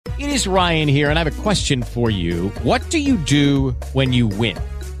It is Ryan here, and I have a question for you. What do you do when you win?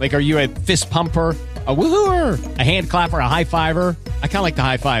 Like, are you a fist pumper, a woohooer, a hand clapper, a high fiver? I kind of like the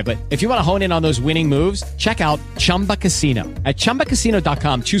high five, but if you want to hone in on those winning moves, check out Chumba Casino. At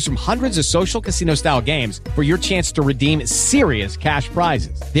ChumbaCasino.com, choose from hundreds of social casino-style games for your chance to redeem serious cash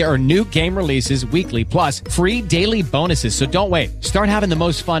prizes. There are new game releases weekly, plus free daily bonuses. So don't wait. Start having the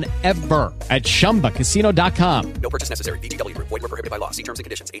most fun ever at ChumbaCasino.com. No purchase necessary. VGW. Void where prohibited by law. See terms and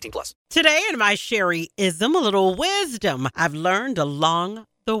conditions. 18+. Today in my Sherryism, a little wisdom I've learned along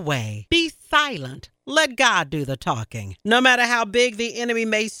the way. Be silent. Let God do the talking. No matter how big the enemy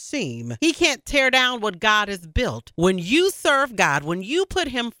may seem, he can't tear down what God has built. When you serve God, when you put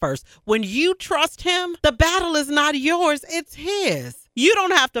him first, when you trust him, the battle is not yours, it's his. You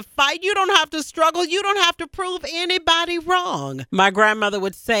don't have to fight. You don't have to struggle. You don't have to prove anybody wrong. My grandmother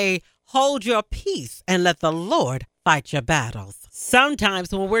would say, hold your peace and let the Lord fight your battles.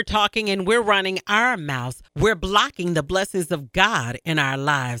 Sometimes when we're talking and we're running our mouths, we're blocking the blessings of God in our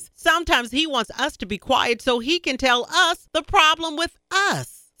lives. Sometimes he wants us to be quiet so he can tell us the problem with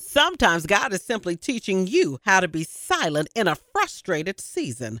us. Sometimes God is simply teaching you how to be silent in a frustrated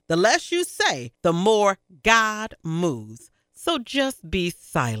season. The less you say, the more God moves. So just be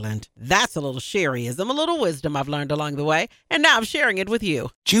silent. That's a little Sherryism, a little wisdom I've learned along the way, and now I'm sharing it with you.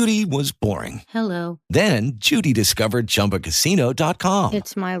 Judy was boring. Hello. Then Judy discovered ChumbaCasino.com.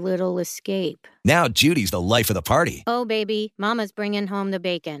 It's my little escape. Now Judy's the life of the party. Oh, baby, mama's bringing home the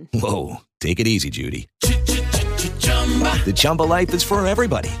bacon. Whoa, take it easy, Judy. The Chumba life is for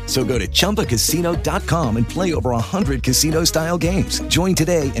everybody. So go to ChumbaCasino.com and play over 100 casino-style games. Join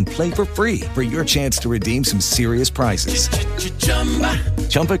today and play for free for your chance to redeem some serious prizes.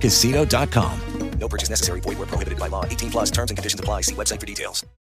 ChumbaCasino.com. No purchase necessary. Void where prohibited by law. 18+. Terms and conditions apply. See website for details.